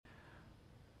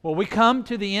Well, we come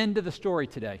to the end of the story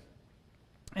today.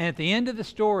 And at the end of the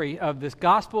story of this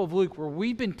Gospel of Luke, where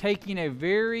we've been taking a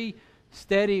very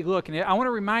steady look, and I want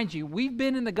to remind you, we've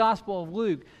been in the Gospel of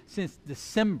Luke since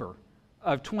December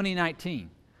of 2019,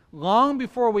 long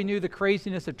before we knew the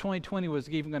craziness of 2020 was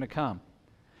even going to come.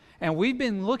 And we've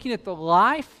been looking at the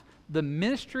life, the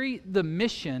ministry, the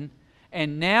mission,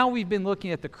 and now we've been looking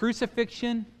at the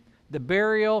crucifixion, the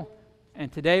burial,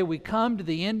 and today we come to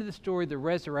the end of the story, the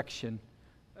resurrection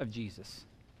of Jesus.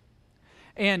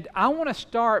 And I want to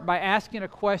start by asking a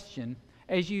question.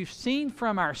 As you've seen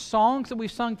from our songs that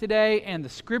we've sung today and the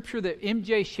scripture that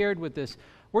MJ shared with us,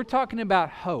 we're talking about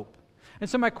hope. And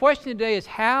so my question today is,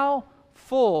 how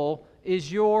full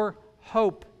is your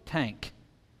hope tank?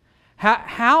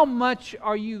 How much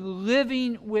are you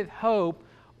living with hope,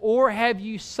 or have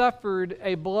you suffered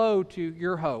a blow to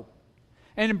your hope?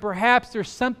 And perhaps there's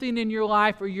something in your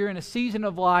life, or you're in a season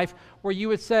of life where you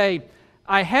would say,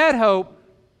 I had hope,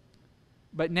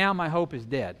 but now my hope is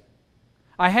dead.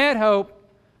 I had hope,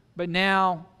 but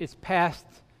now it's passed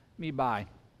me by.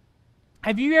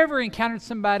 Have you ever encountered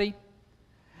somebody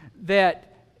that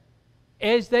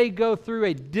as they go through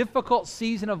a difficult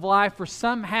season of life, for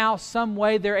somehow, some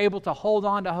way, they're able to hold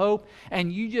on to hope,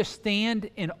 and you just stand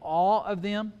in awe of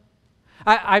them?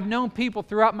 I've known people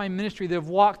throughout my ministry that have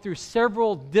walked through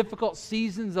several difficult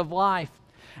seasons of life.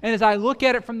 And as I look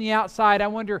at it from the outside, I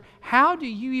wonder, how do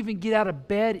you even get out of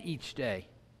bed each day?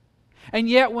 And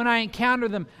yet when I encounter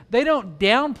them, they don't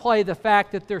downplay the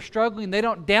fact that they're struggling. They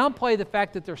don't downplay the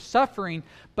fact that they're suffering,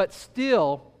 but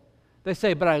still they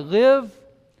say, but I live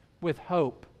with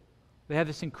hope. They have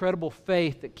this incredible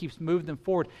faith that keeps moving them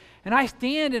forward. And I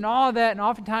stand in awe of that, and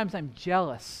oftentimes I'm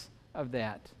jealous of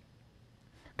that.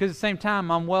 Because at the same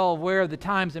time, I'm well aware of the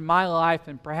times in my life,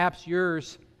 and perhaps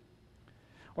yours,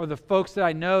 or the folks that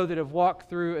I know that have walked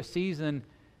through a season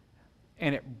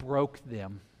and it broke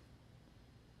them.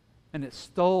 And it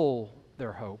stole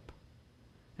their hope.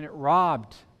 And it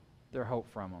robbed their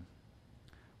hope from them.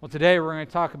 Well, today we're going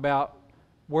to talk about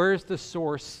where's the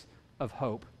source of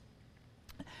hope.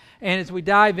 And as we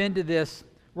dive into this,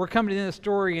 we're coming to the end of the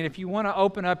story, and if you want to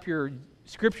open up your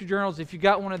Scripture journals, if you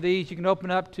got one of these, you can open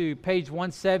up to page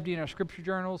 170 in our Scripture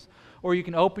journals, or you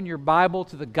can open your Bible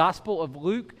to the Gospel of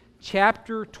Luke,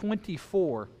 chapter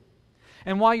 24.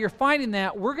 And while you're finding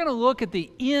that, we're going to look at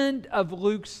the end of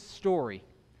Luke's story.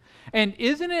 And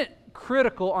isn't it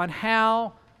critical on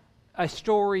how a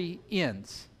story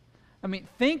ends? I mean,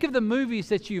 think of the movies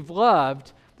that you've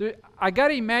loved. I got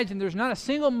to imagine there's not a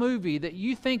single movie that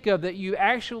you think of that you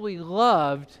actually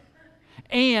loved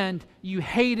and you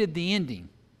hated the ending.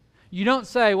 You don't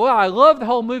say, well, I loved the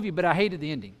whole movie, but I hated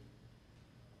the ending.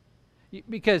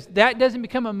 Because that doesn't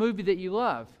become a movie that you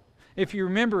love. If you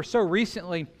remember so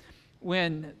recently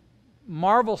when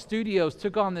Marvel Studios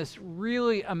took on this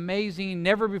really amazing,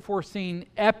 never-before-seen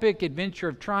epic adventure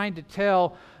of trying to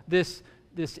tell this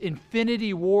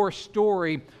Infinity War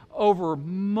story over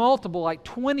multiple, like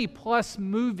 20-plus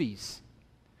movies.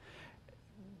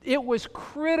 It was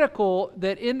critical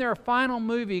that in their final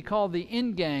movie called The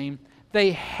Endgame,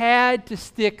 they had to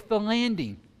stick the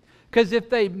landing. Because if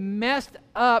they messed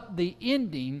up the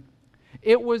ending,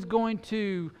 it was going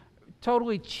to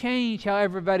totally change how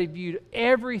everybody viewed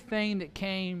everything that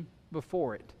came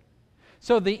before it.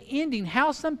 So the ending,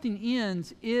 how something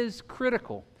ends, is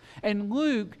critical. And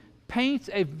Luke paints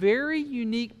a very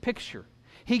unique picture.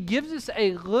 He gives us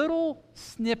a little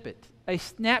snippet, a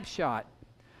snapshot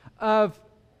of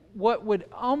what would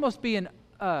almost be an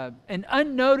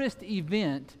unnoticed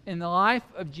event in the life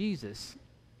of Jesus.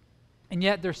 And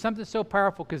yet there's something so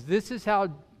powerful, because this is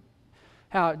how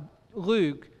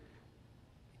Luke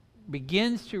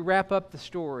begins to wrap up the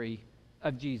story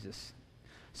of Jesus.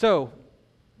 So,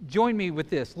 join me with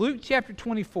this. Luke chapter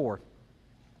 24.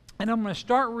 And I'm going to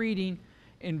start reading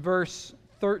in verse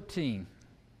 13.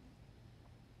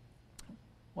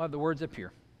 We'll have the words up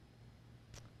here.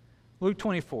 Luke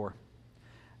 24.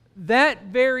 That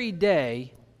very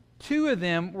day, two of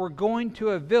them were going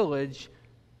to a village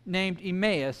named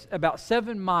Emmaus, about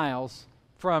 7 miles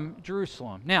from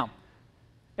Jerusalem. Now,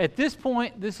 at this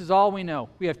point, this is all we know.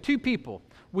 We have two people.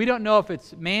 We don't know if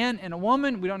it's a man and a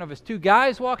woman. We don't know if it's two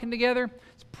guys walking together.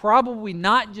 It's probably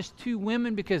not just two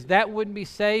women, because that wouldn't be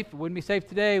safe. It wouldn't be safe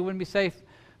today. It wouldn't be safe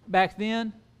back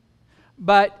then.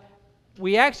 But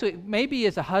we actually, maybe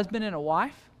it's a husband and a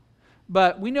wife.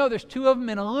 But we know there's two of them.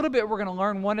 In a little bit, we're going to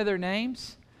learn one of their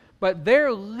names. But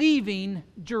they're leaving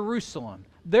Jerusalem.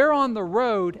 They're on the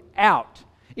road out.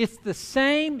 It's the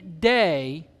same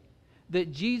day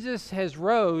that Jesus has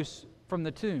rose from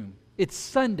the tomb. It's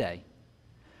Sunday.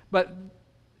 But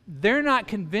they're not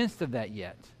convinced of that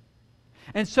yet.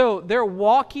 And so they're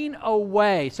walking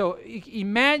away. So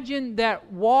imagine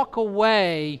that walk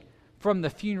away from the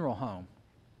funeral home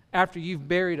after you've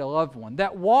buried a loved one.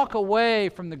 That walk away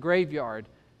from the graveyard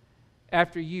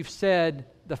after you've said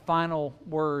the final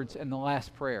words and the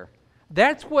last prayer.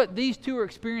 That's what these two are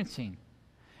experiencing.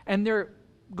 And they're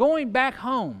going back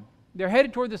home. They're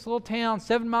headed toward this little town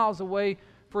 7 miles away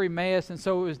for Emmaus, and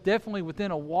so it was definitely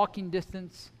within a walking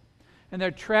distance. And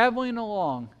they're traveling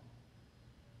along,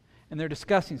 and they're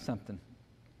discussing something.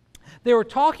 They were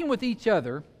talking with each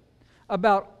other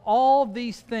about all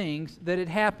these things that had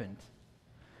happened.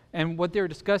 And what they were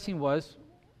discussing was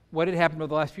what had happened over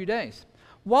the last few days.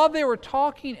 While they were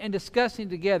talking and discussing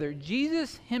together,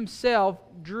 Jesus himself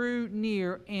drew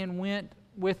near and went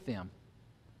with them.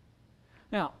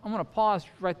 Now, I'm going to pause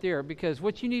right there, because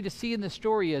what you need to see in this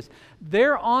story is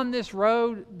they're on this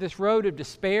road of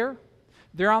despair.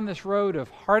 They're on this road of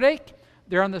heartache.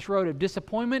 They're on this road of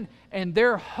disappointment, and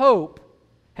their hope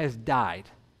has died.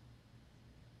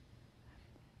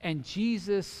 And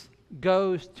Jesus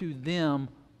goes to them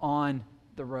on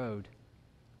the road.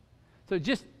 So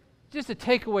just a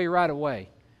takeaway right away.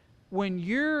 When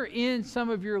you're in some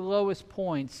of your lowest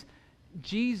points,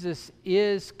 Jesus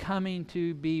is coming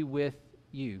to be with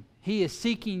you. He is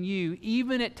seeking you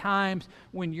even at times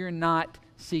when you're not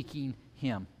seeking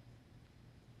Him.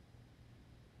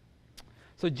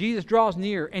 So Jesus draws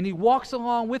near and He walks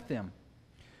along with them.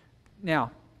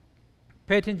 Now,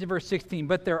 pay attention to verse 16.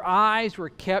 But their eyes were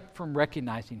kept from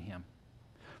recognizing Him.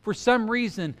 For some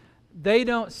reason, they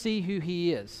don't see who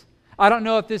He is. I don't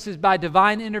know if this is by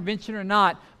divine intervention or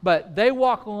not, but they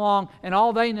walk along and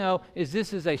all they know is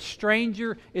this is a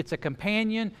stranger, it's a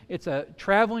companion, it's a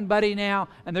traveling buddy now,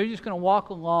 and they're just going to walk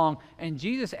along. And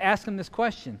Jesus asks them this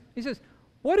question. He says,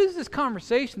 what is this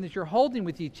conversation that you're holding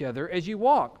with each other as you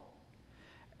walk?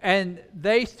 And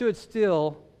they stood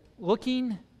still,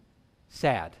 looking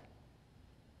sad.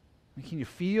 Can you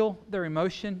feel their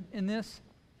emotion in this?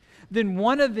 Then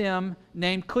one of them,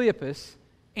 named Cleopas,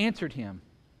 answered him,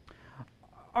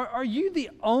 Are you the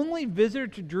only visitor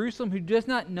to Jerusalem who does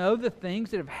not know the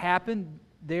things that have happened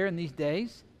there in these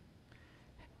days?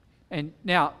 And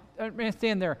now, man,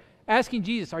 stand there asking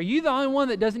Jesus, are you the only one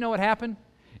that doesn't know what happened?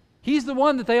 He's the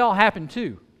one that they all happened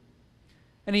to.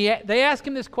 And they ask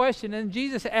him this question, and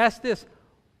Jesus asked this,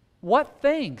 what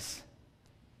things?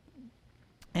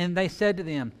 And they said to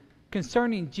them,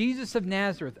 concerning Jesus of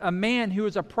Nazareth, a man who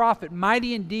was a prophet,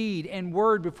 mighty in deed and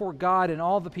word before God and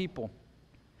all the people.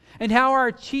 And how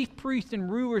our chief priests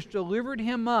and rulers delivered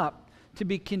him up to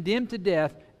be condemned to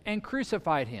death and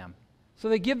crucified him. So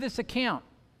they give this account.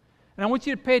 And I want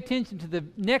you to pay attention to the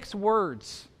next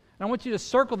words. And I want you to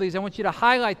circle these. I want you to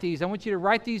highlight these. I want you to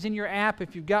write these in your app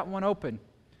if you've got one open.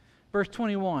 Verse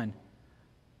 21.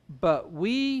 But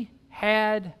we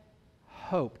had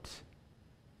hoped.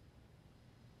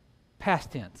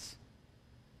 Past tense.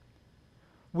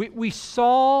 We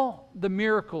saw the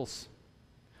miracles.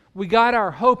 We got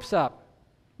our hopes up.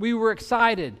 We were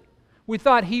excited. We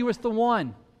thought He was the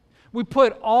one. We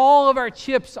put all of our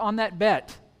chips on that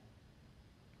bet.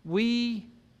 We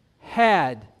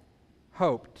had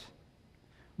hoped.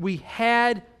 We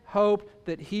had hoped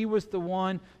that He was the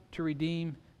one to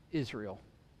redeem Israel.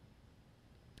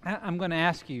 I'm going to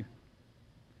ask you,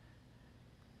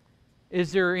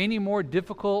 is there any more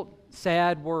difficult,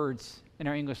 sad words in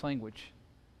our English language?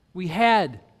 We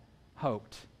had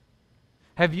hoped.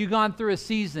 Have you gone through a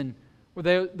season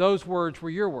where those words were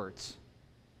your words?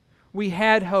 We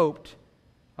had hoped,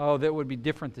 that it would be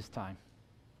different this time.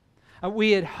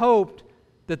 We had hoped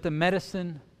that the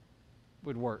medicine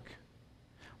would work.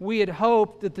 We had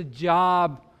hoped that the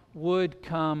job would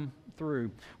come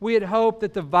through. We had hoped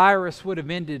that the virus would have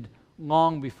ended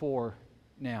long before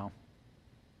now.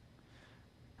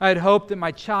 I had hoped that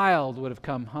my child would have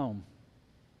come home.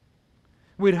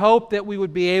 We'd hoped that we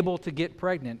would be able to get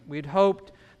pregnant. We'd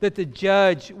hoped that the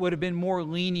judge would have been more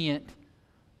lenient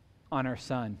on our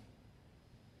son.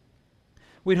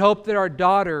 We'd hoped that our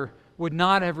daughter would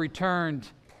not have returned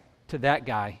to that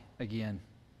guy again.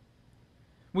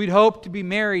 We'd hoped to be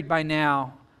married by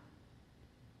now.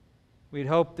 We'd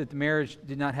hoped that the marriage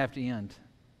did not have to end.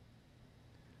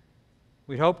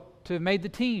 We'd hoped to have made the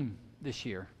team this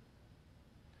year.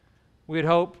 We had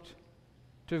hoped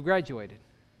to have graduated.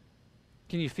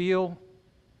 Can you feel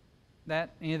that?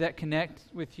 Any of that connect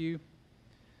with you?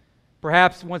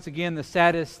 Perhaps, once again, the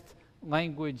saddest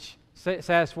language,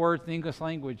 saddest words in the English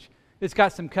language, it's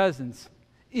got some cousins.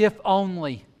 If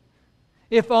only.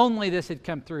 If only this had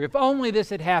come through. If only this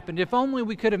had happened. If only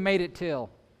we could have made it till.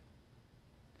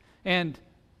 And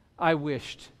I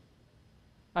wished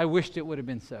it would have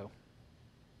been so.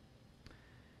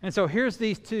 And so here's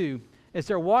these two. As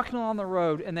they're walking along the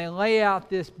road, and they lay out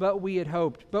this, but we had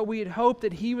hoped. But we had hoped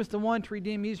that he was the one to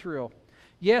redeem Israel.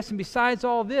 Yes, and besides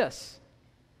all this,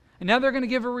 and now they're going to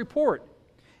give a report.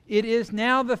 It is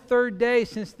now the third day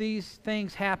since these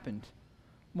things happened.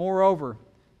 Moreover,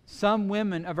 some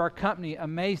women of our company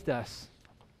amazed us.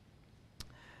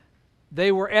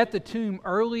 They were at the tomb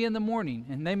early in the morning,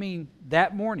 and they mean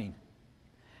that morning.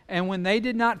 And when they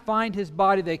did not find his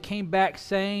body, they came back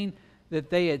saying that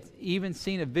they had even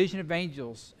seen a vision of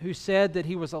angels who said that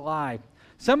he was alive.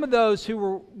 Some of those who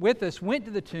were with us went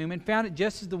to the tomb and found it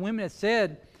just as the women had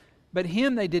said, but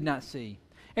him they did not see.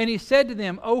 And he said to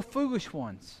them, O foolish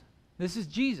ones. This is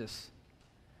Jesus.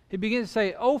 He begins to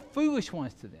say, O foolish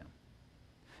ones to them.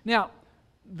 Now,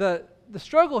 the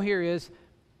struggle here is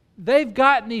they've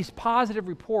gotten these positive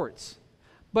reports,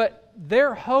 but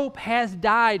their hope has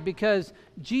died because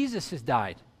Jesus has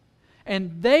died.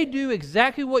 And they do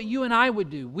exactly what you and I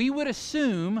would do. We would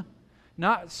assume,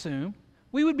 not assume,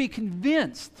 we would be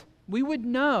convinced, we would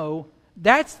know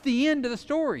that's the end of the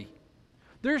story.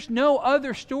 There's no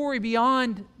other story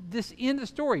beyond this end of the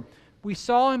story. We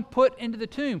saw him put into the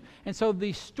tomb. And so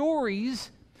these stories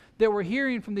that we're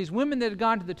hearing from these women that had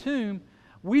gone to the tomb,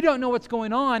 we don't know what's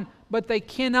going on, but they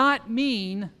cannot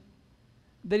mean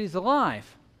that he's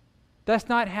alive. That's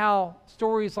not how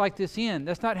stories like this end.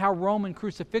 That's not how Roman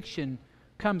crucifixion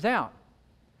comes out.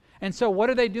 And so what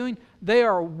are they doing? They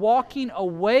are walking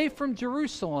away from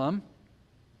Jerusalem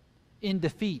in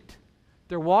defeat.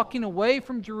 They're walking away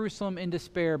from Jerusalem in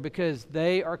despair because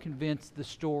they are convinced the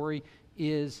story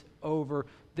is over.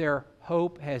 Their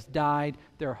hope has died.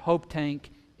 Their hope tank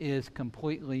is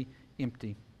completely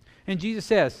empty. And Jesus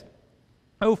says,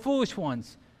 O foolish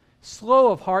ones,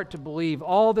 slow of heart to believe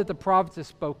all that the prophets have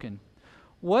spoken.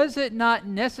 Was it not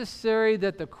necessary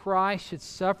that the Christ should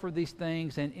suffer these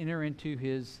things and enter into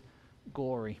his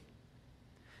glory?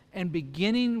 And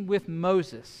beginning with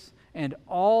Moses and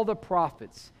all the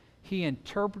prophets, he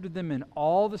interpreted them in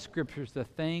all the scriptures, the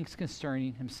things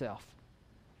concerning himself.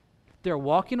 They're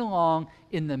walking along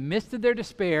in the midst of their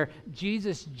despair.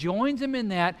 Jesus joins them in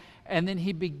that, and then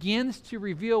he begins to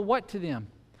reveal what to them?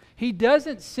 He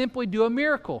doesn't simply do a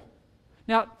miracle.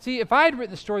 Now, see, if I had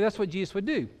written the story, that's what Jesus would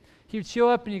do. He would show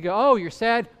up and he'd go, oh, you're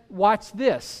sad? Watch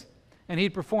this. And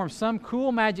he'd perform some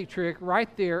cool magic trick right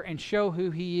there and show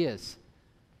who he is.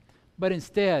 But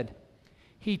instead,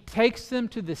 he takes them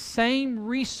to the same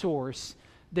resource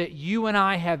that you and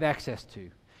I have access to.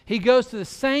 He goes to the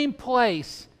same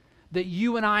place that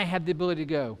you and I have the ability to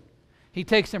go. He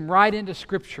takes them right into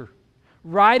Scripture,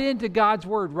 right into God's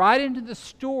Word, right into the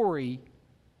story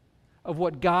of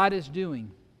what God is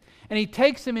doing. And he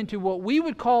takes them into what we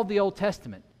would call the Old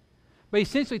Testament, but he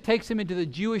essentially takes them into the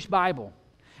Jewish Bible.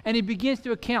 And he begins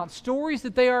to account stories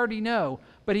that they already know,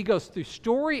 but he goes through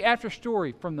story after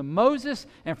story from the Moses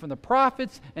and from the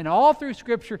prophets and all through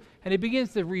Scripture, and he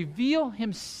begins to reveal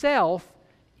himself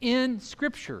in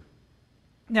Scripture.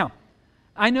 Now,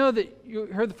 I know that you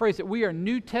heard the phrase that we are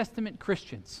New Testament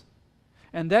Christians,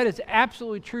 and that is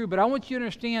absolutely true, but I want you to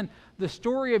understand the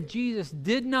story of Jesus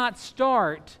did not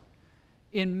start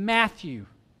in Matthew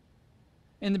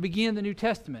in the beginning of the New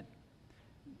Testament.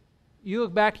 You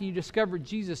look back and you discover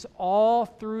Jesus all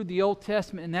through the Old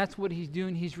Testament, and that's what he's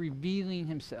doing. He's revealing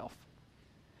himself.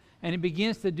 And he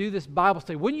begins to do this Bible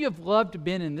study. Wouldn't you have loved to have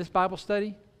been in this Bible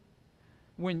study?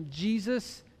 When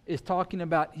Jesus is talking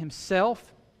about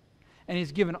himself, and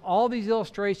he's given all these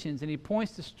illustrations, and he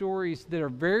points to stories that are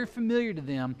very familiar to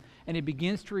them, and he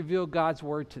begins to reveal God's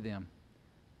Word to them.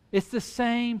 It's the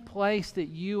same place that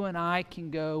you and I can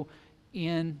go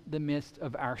in the midst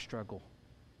of our struggle.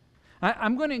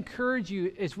 I'm going to encourage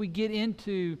you as we get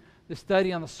into the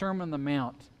study on the Sermon on the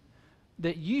Mount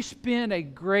that you spend a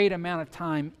great amount of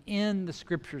time in the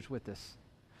Scriptures with us,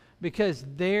 because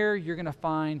there you're going to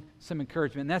find some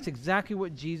encouragement. And that's exactly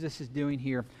what Jesus is doing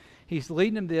here. He's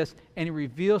leading them this, and he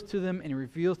reveals to them, and he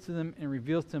reveals to them, and he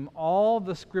reveals to them all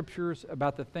the Scriptures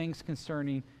about the things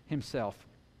concerning himself.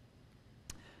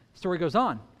 The story goes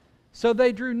on. So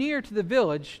they drew near to the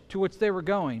village to which they were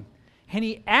going, and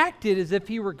he acted as if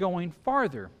he were going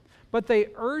farther. But they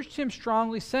urged him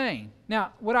strongly, saying,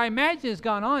 now, what I imagine has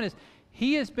gone on is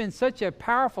he has been such a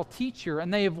powerful teacher,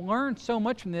 and they have learned so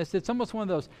much from this. It's almost one of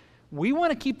those, we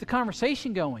want to keep the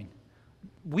conversation going.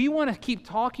 We want to keep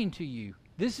talking to you.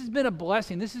 This has been a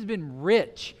blessing. This has been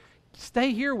rich.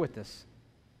 Stay here with us.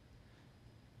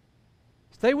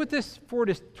 Stay with us for it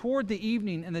is toward the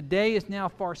evening, and the day is now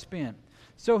far spent.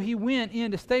 So he went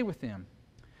in to stay with them.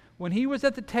 When he was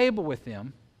at the table with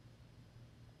them,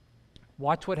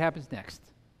 watch what happens next.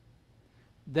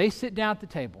 They sit down at the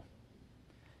table.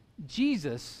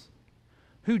 Jesus,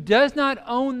 who does not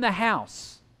own the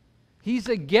house. He's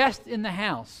a guest in the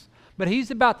house, but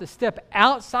he's about to step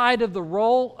outside of the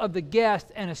role of the guest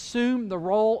and assume the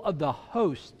role of the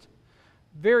host.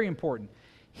 Very important.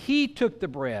 He took the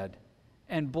bread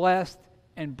and blessed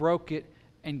and broke it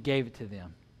and gave it to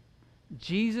them.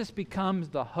 Jesus becomes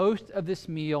the host of this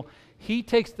meal. He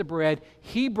takes the bread,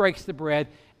 he breaks the bread,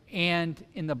 and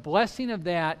in the blessing of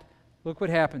that, look what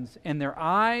happens. And their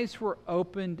eyes were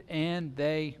opened and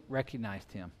they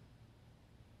recognized him.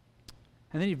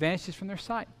 And then he vanishes from their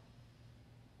sight.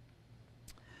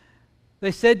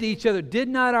 They said to each other, did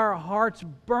not our hearts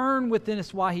burn within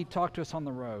us while he talked to us on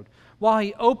the road, while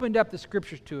he opened up the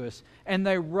scriptures to us? And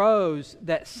they rose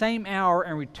that same hour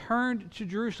and returned to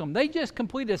Jerusalem. They just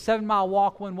completed a 7-mile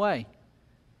walk one way.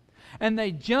 And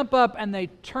they jump up and they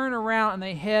turn around and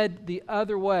they head the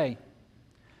other way.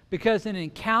 Because an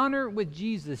encounter with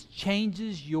Jesus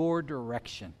changes your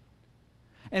direction.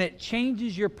 And it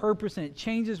changes your purpose and it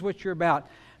changes what you're about.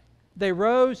 They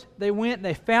rose, they went,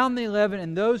 they found the 11,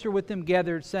 and those who were with them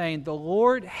gathered, saying, the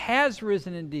Lord has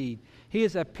risen indeed. He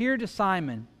has appeared to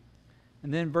Simon.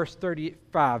 And then verse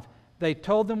 35, they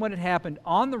told them what had happened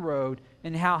on the road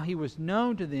and how he was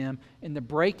known to them in the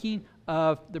breaking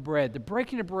of the bread. The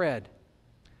breaking of bread.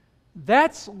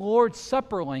 That's Lord's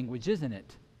Supper language, isn't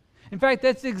it? In fact,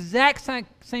 that's the exact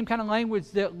same kind of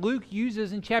language that Luke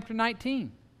uses in chapter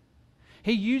 19.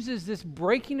 He uses this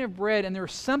breaking of bread, and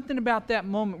there's something about that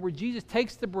moment where Jesus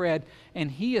takes the bread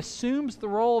and he assumes the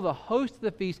role of the host of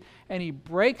the feast, and he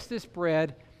breaks this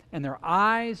bread, and their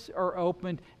eyes are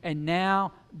opened, and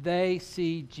now they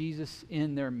see Jesus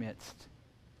in their midst.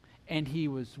 And he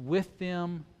was with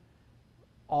them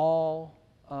all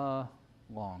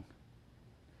along.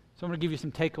 So I'm going to give you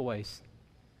some takeaways.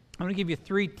 I'm going to give you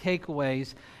 3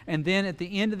 takeaways, and then at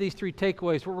the end of these 3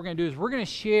 takeaways, what we're going to do is we're going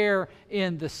to share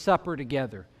in the supper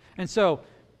together. And so,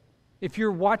 if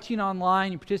you're watching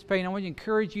online, you're participating, I want to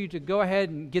encourage you to go ahead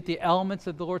and get the elements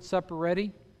of the Lord's Supper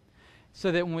ready,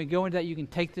 so that when we go into that, you can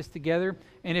take this together.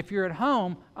 And if you're at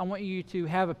home, I want you to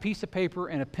have a piece of paper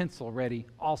and a pencil ready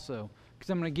also,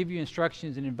 because I'm going to give you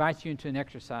instructions and invite you into an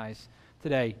exercise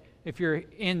today. If you're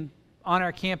on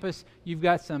our campus, you've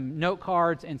got some note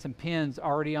cards and some pens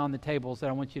already on the tables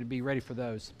that I want you to be ready for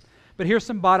those. But here's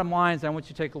some bottom lines that I want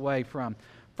you to take away from.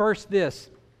 First, this.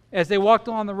 As they walked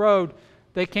along the road,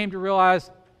 they came to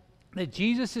realize that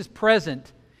Jesus is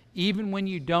present even when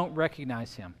you don't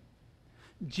recognize him.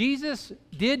 Jesus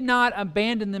did not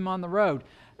abandon them on the road.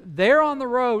 They're on the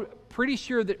road pretty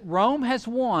sure that Rome has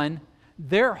won.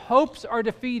 Their hopes are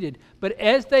defeated. But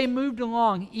as they moved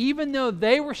along, even though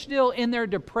they were still in their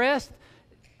depressed,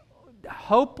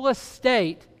 hopeless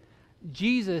state,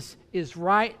 Jesus is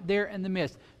right there in the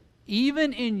midst.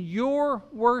 Even in your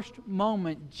worst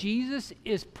moment, Jesus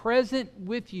is present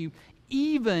with you,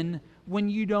 even when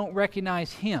you don't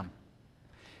recognize him.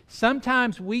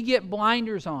 Sometimes we get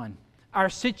blinders on. Our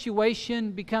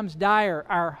situation becomes dire.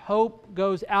 Our hope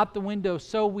goes out the window,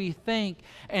 so we think.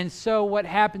 And so what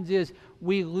happens is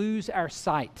we lose our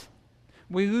sight.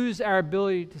 We lose our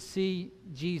ability to see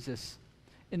Jesus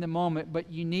in the moment.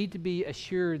 But you need to be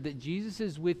assured that Jesus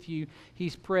is with you.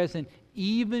 He's present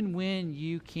even when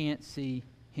you can't see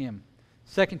him.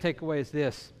 Second takeaway is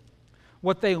this.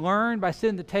 What they learned by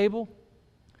sitting at the table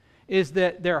is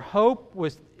that their hope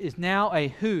is now a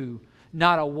who,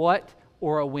 not a what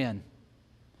or a when.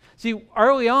 See,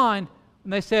 early on,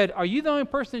 when they said, are you the only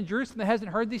person in Jerusalem that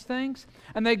hasn't heard these things?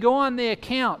 And they go on the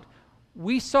account,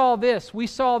 we saw this, we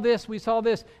saw this, we saw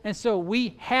this. And so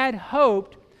we had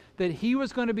hoped that he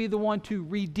was going to be the one to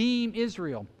redeem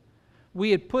Israel. We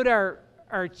had put our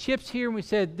chips here and we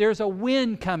said, there's a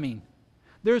when coming.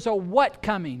 There's a what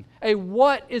coming. A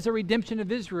what is a redemption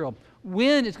of Israel.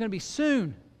 When is going to be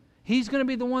soon. He's going to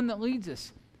be the one that leads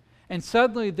us. And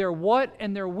suddenly their what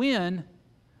and their when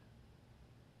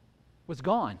was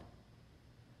gone.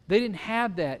 They didn't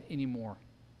have that anymore.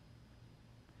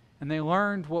 And they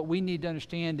learned what we need to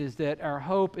understand is that our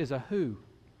hope is a who.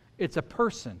 It's a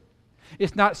person.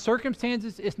 It's not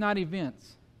circumstances, it's not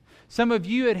events. Some of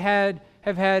you have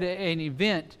had an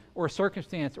event or a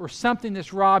circumstance or something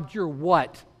that's robbed your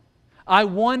what. I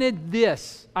wanted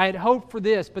this. I had hoped for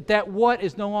this, but that what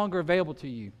is no longer available to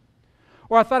you.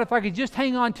 Or I thought if I could just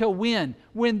hang on till when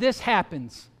this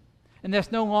happens, and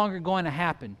that's no longer going to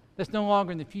happen. That's no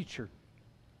longer in the future.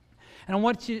 And I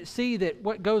want you to see that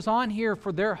what goes on here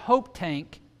for their hope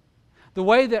tank, the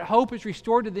way that hope is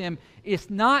restored to them, is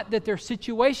not that their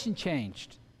situation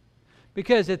changed.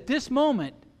 Because at this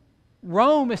moment,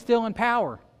 Rome is still in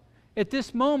power. At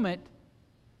this moment,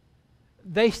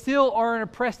 they still are an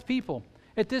oppressed people.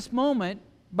 At this moment,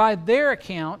 by their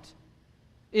account,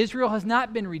 Israel has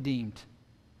not been redeemed.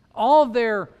 All of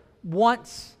their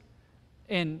wants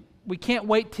and we can't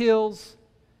wait tills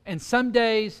and some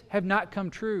days have not come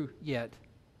true yet.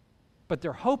 But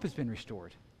their hope has been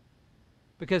restored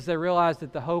because they realize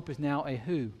that the hope is now a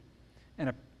who,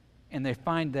 and they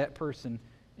find that person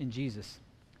in Jesus.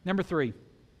 Number 3,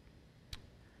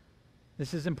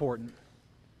 this is important.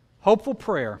 Hopeful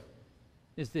prayer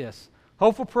is this.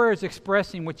 Hopeful prayer is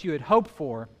expressing what you had hoped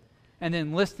for and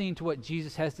then listening to what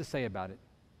Jesus has to say about it.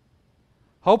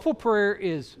 Hopeful prayer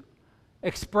is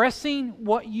expressing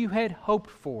what you had hoped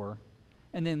for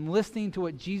and then listening to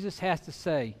what Jesus has to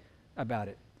say about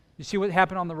it. You see what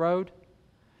happened on the road?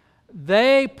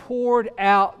 They poured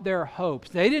out their hopes.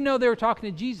 They didn't know they were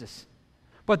talking to Jesus,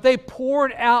 but they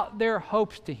poured out their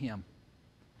hopes to Him.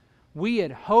 We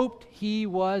had hoped He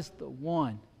was the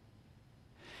one.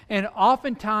 And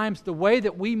oftentimes, the way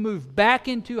that we move back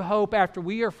into hope after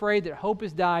we are afraid that hope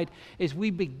has died is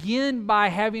we begin by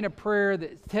having a prayer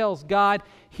that tells God,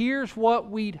 here's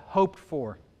what we'd hoped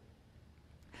for.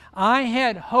 I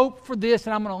had hoped for this,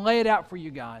 and I'm going to lay it out for you,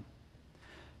 God.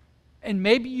 And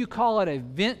maybe you call it a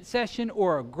vent session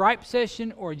or a gripe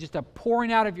session or just a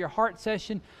pouring out of your heart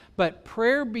session, but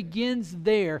prayer begins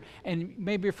there. And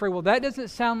maybe you're afraid, well, that doesn't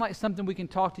sound like something we can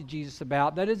talk to Jesus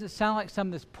about. That doesn't sound like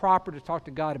something that's proper to talk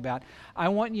to God about. I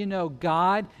want you to know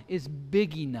God is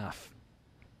big enough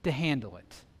to handle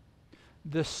it.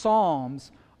 The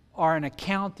Psalms are an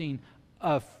accounting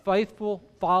of faithful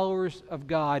followers of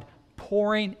God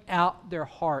pouring out their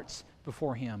hearts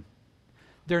before Him.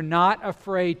 They're not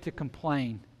afraid to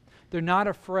complain. They're not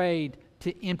afraid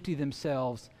to empty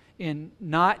themselves in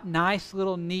not nice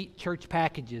little neat church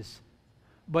packages,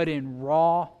 but in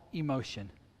raw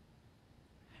emotion.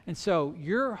 And so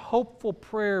your hopeful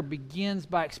prayer begins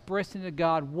by expressing to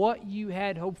God what you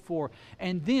had hoped for.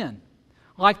 And then,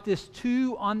 like this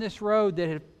 2 on this road that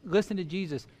had listened to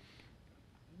Jesus,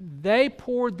 they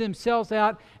poured themselves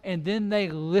out and then they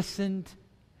listened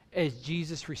as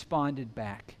Jesus responded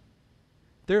back.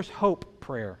 There's hope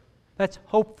prayer. That's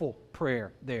hopeful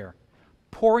prayer there.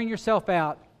 Pouring yourself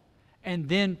out and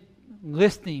then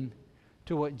listening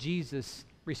to what Jesus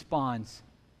responds.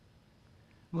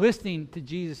 Listening to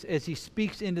Jesus as He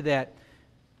speaks into that.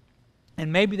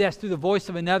 And maybe that's through the voice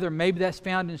of another. Maybe that's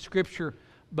found in Scripture.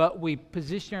 But we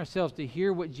position ourselves to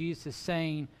hear what Jesus is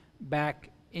saying back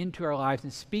into our lives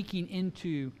and speaking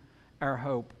into our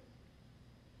hope.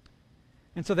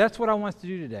 And so that's what I want us to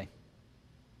do today.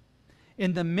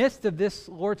 In the midst of this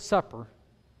Lord's Supper,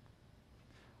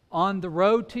 on the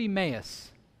road to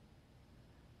Emmaus,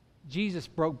 Jesus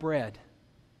broke bread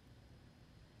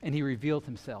and He revealed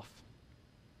Himself.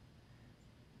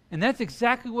 And that's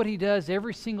exactly what He does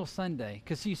every single Sunday.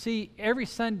 Because you see, every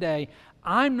Sunday,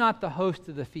 I'm not the host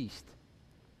of the feast.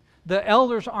 The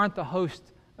elders aren't the host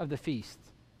of the feast.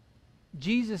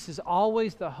 Jesus is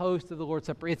always the host of the Lord's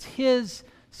Supper. It's His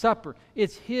supper.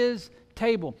 It's His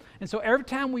table. And so every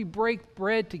time we break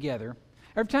bread together,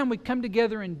 every time we come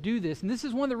together and do this, and this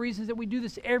is one of the reasons that we do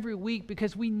this every week,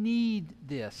 because we need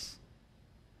this.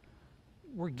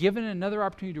 We're given another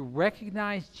opportunity to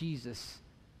recognize Jesus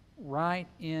right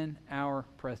in our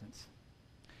presence.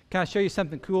 Can I show you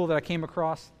something cool that I came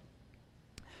across?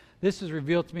 This was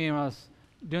revealed to me when I was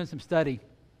doing some study.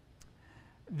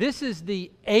 This is the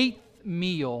 8th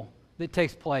meal that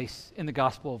takes place in the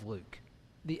Gospel of Luke.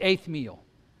 The 8th meal.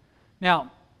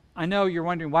 Now, I know you're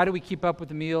wondering, why do we keep up with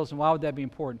the meals and why would that be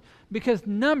important? Because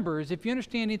numbers, if you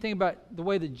understand anything about the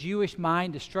way the Jewish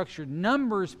mind is structured,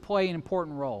 numbers play an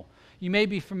important role. You may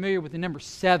be familiar with the number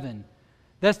 7.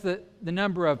 That's the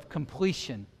number of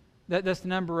completion. That's the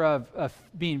number of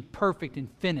being perfect and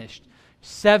finished.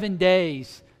 7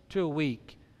 days to a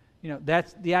week. You know,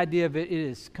 that's the idea of it. It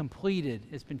is completed.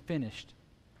 It's been finished.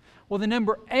 Well, the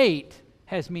number 8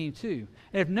 has meaning too.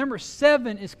 And if number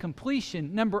 7 is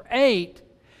completion, number 8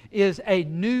 is a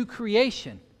new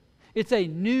creation. It's a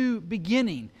new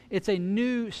beginning. It's a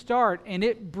new start. And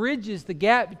it bridges the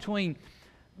gap between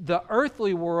the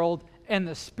earthly world and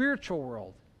the spiritual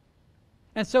world.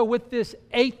 And so with this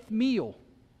 8th meal,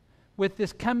 with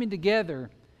this coming together,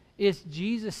 it's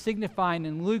Jesus signifying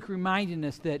and Luke reminding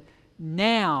us that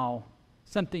now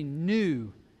something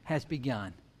new has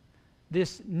begun.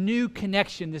 This new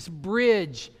connection, this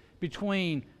bridge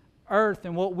between earth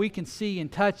and what we can see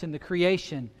and touch in the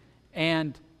creation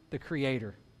and the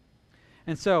Creator.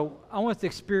 And so I want us to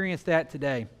experience that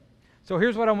today. So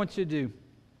here's what I want you to do.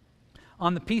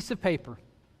 On the piece of paper,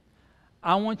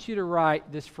 I want you to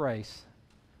write this phrase,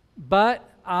 "But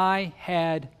I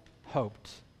had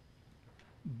hoped."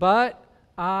 But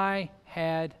I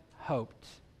had hoped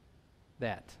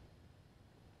that.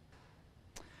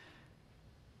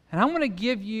 And I want to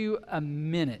give you a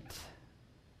minute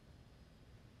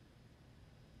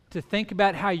to think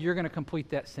about how you're going to complete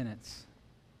that sentence.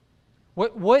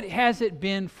 What has it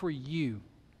been for you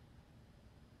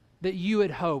that you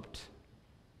had hoped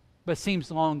but seems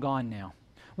long gone now?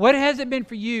 What has it been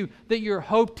for you that your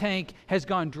hope tank has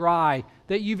gone dry,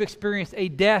 that you've experienced a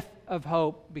death of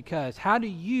hope because? How do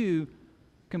you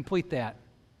complete that?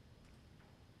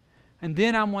 And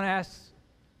then I'm going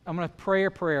to pray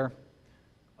a prayer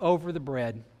over the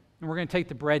bread, and we're going to take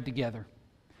the bread together.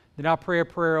 Then I'll pray a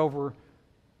prayer over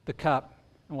the cup,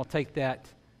 and we'll take that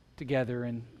together,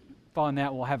 and following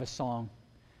that we'll have a song.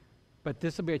 But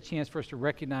this will be a chance for us to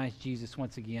recognize Jesus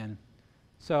once again.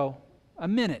 So, a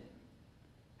minute.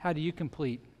 How do you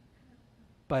complete?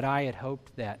 But I had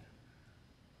hoped that.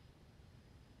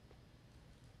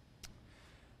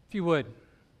 If you would,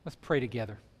 let's pray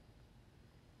together.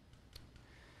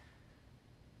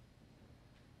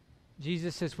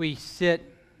 Jesus, as we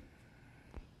sit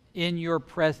in your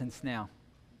presence now,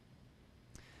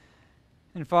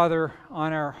 and Father,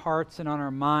 on our hearts and on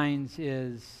our minds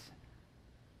is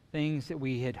things that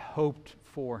we had hoped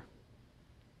for.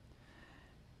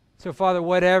 So Father,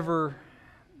 whatever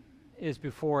is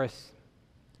before us,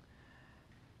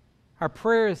 our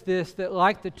prayer is this, that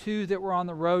like the two that were on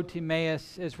the road to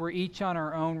Emmaus, as we're each on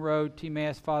our own road to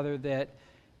Emmaus, Father, that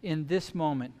in this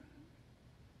moment,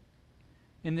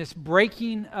 in this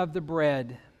breaking of the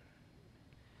bread,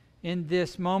 in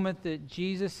this moment that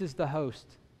Jesus is the host,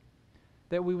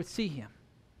 that we would see him.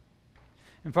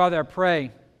 And Father, I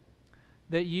pray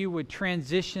that you would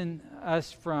transition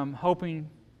us from hoping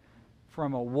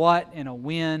from a what and a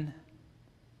when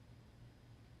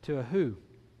to a who,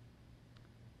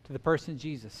 to the person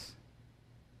Jesus.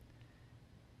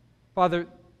 Father,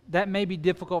 that may be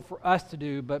difficult for us to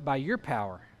do, but by your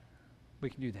power, we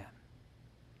can do that.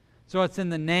 So it's in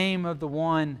the name of the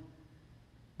one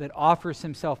that offers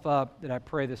himself up that I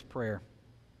pray this prayer.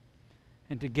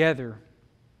 And together,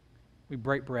 we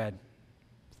break bread. In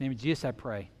the name of Jesus, I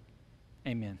pray.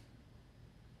 Amen.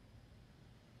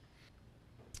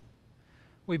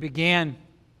 We began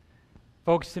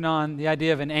focusing on the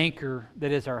idea of an anchor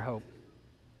that is our hope.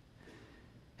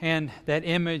 And that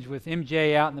image with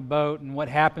MJ out in the boat and what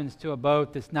happens to a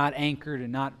boat that's not anchored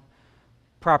and not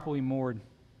properly moored.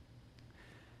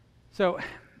 So,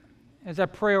 as I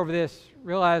pray over this,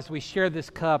 realize we share this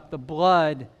cup, the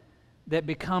blood that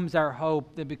becomes our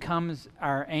hope, that becomes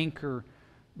our anchor,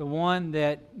 the one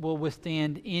that will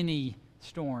withstand any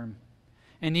storm.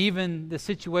 And even the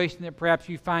situation that perhaps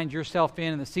you find yourself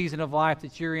in the season of life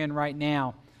that you're in right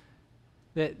now,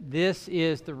 that this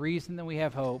is the reason that we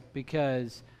have hope,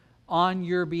 because on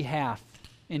your behalf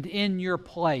and in your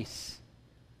place,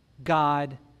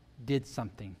 God did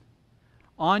something.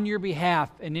 On your behalf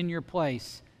and in your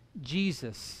place,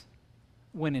 Jesus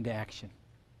went into action.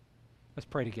 Let's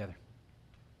pray together.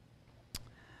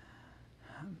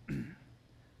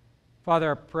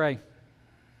 Father, I pray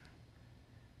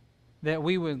that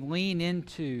we would lean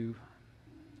into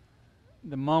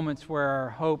the moments where our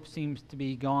hope seems to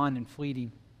be gone and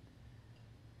fleeting.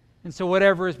 And so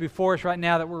whatever is before us right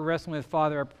now that we're wrestling with,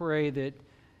 Father, I pray that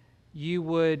you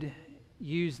would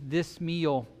use this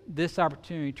meal, this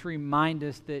opportunity to remind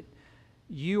us that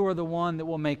you are the one that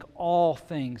will make all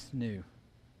things new,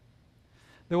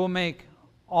 that will make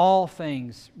all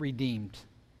things redeemed,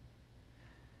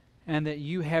 and that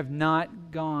you have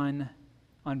not gone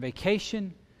on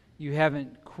vacation. You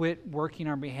haven't quit working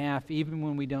on our behalf, even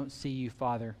when we don't see you,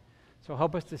 Father. So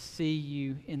help us to see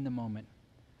you in the moment.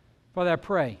 Father, I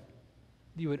pray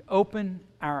that you would open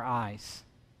our eyes,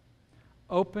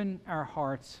 open our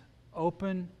hearts,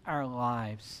 open our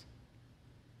lives.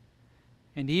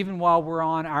 And even while we're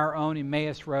on our own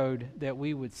Emmaus Road, that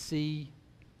we would see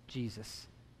Jesus.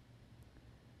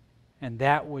 And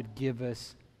that would give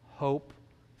us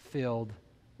hope-filled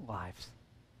lives.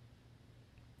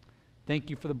 Thank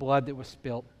you for the blood that was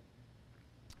spilt.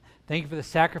 Thank you for the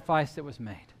sacrifice that was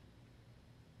made.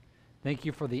 Thank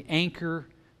you for the anchor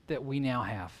that we now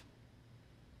have.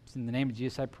 It's in the name of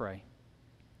Jesus I pray.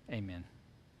 Amen.